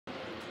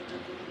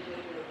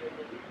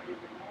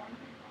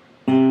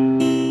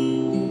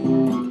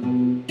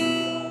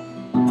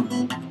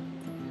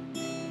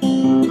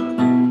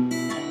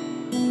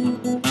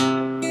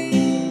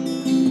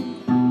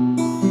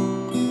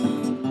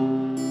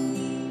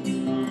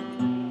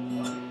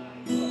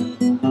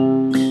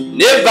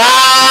If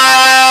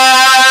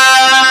I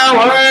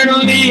were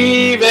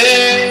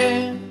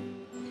leaving,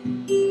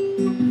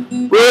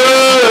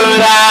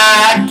 would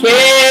I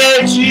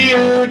catch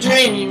you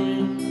dreaming?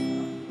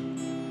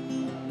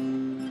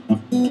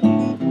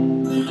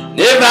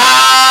 If I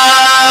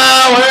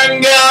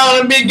weren't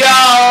gonna be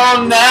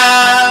gone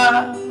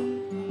now,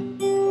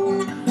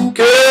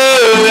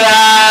 could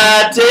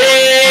I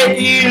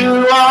take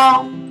you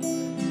on?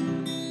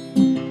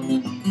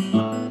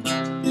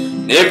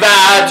 If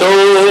I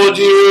told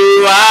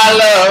you I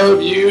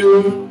love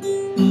you,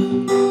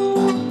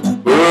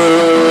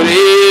 would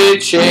it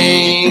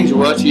change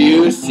what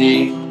you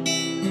see?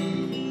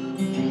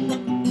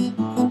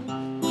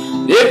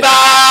 If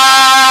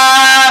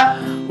I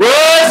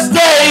was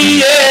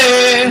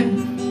staying,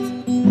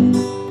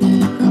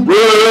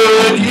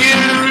 would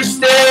you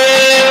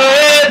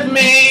stay with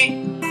me?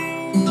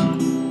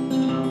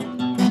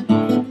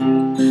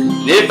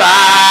 If I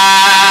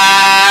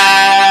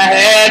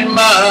had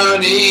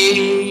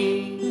money,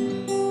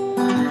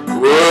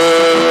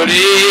 would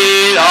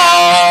it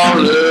all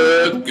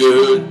look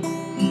good?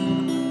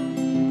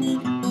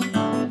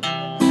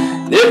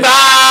 If I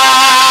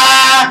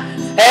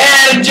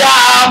had a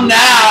job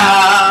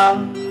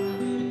now,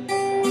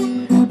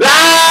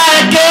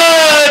 like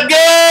a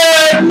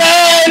good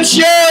man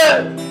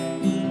should,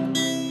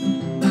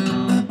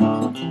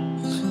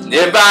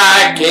 if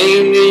I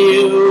came to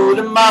you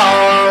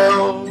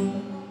tomorrow,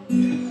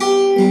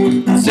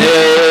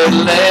 said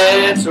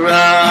let's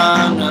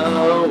run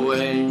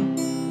away,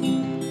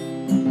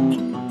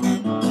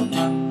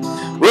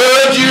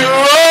 would you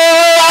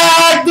roll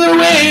out the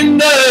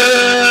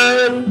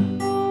window?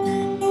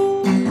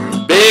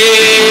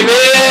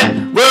 Baby,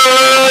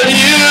 would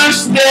you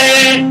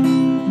stay?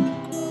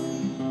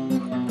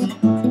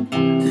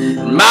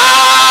 My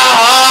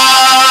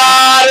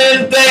heart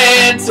is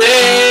dancing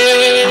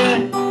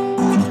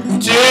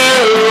to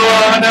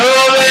a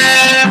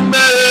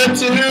November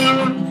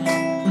tune,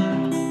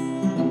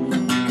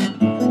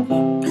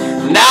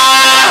 and I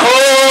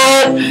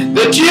hope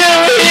that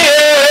you're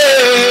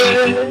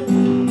here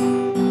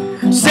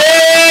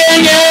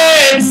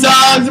singing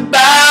songs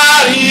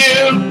about you,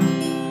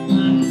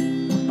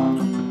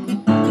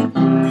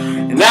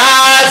 and I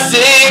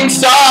sing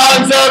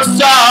songs of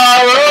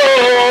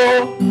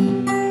sorrow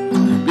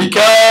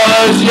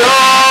because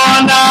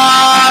you're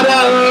not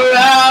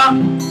around.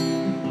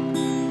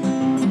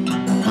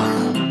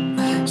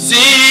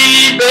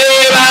 See,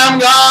 babe, I'm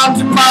gone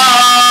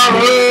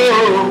tomorrow.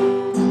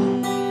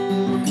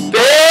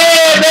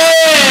 Baby,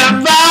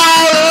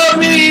 follow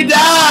me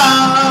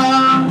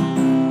down.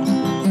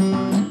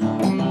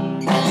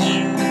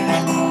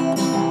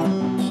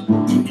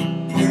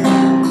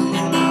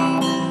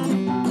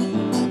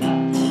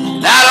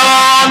 I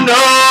don't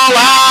know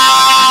why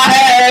I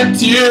had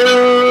to,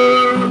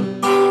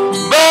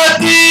 but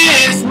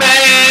this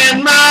man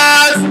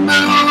must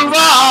move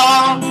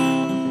on.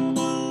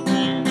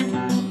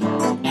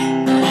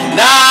 And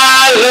I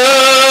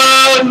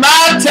love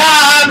my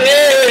time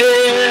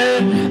here,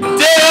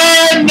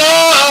 didn't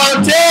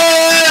know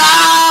till I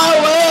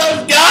was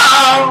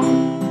gone.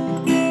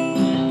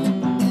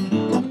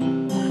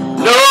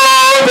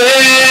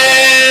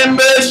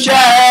 November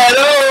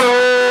shadow,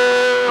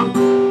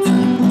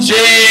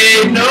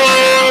 shade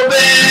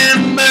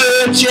November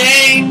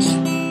change,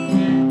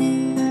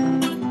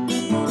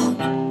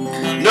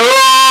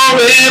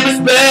 November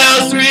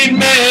spells sweet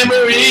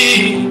memory,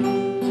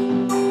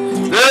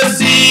 the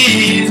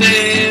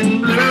season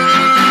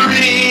blue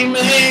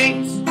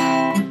remains.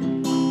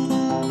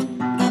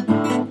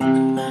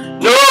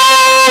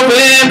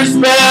 November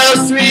spells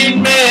sweet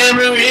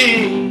memory,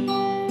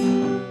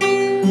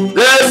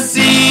 the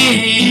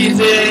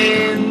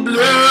season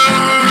blue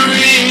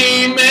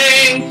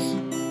remains.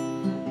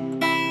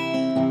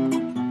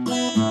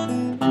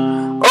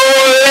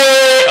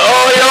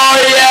 Oh, your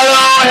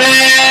yellow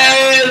hair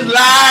is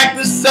like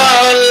the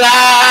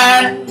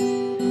sunlight,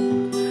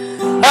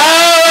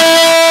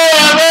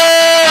 however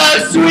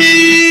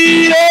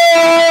sweet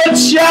and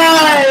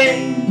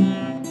shine.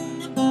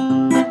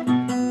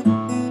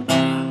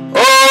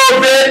 Oh,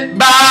 bit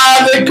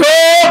by the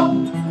cold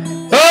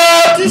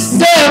of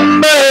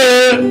December,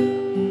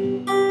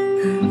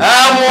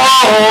 I'm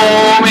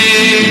warm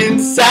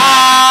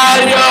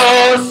inside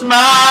your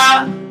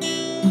smile.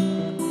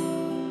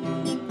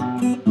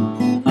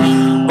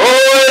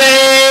 Oh,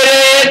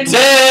 lady,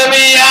 tell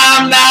me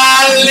I'm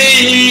not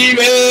leaving.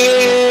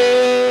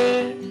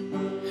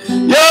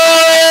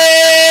 You're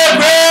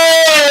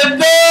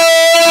everything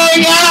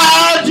I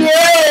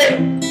dream.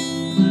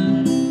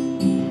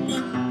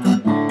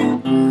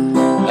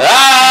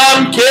 I'm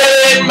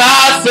killing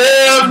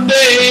myself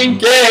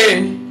thinking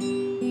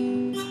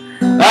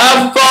I'm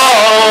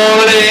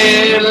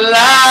falling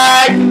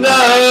like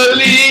the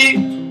leaf.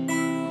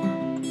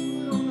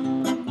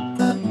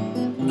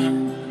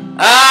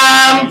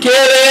 I'm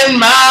killing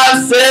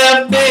myself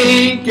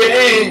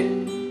thinking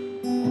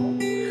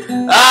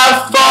I'm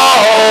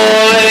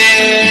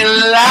falling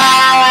like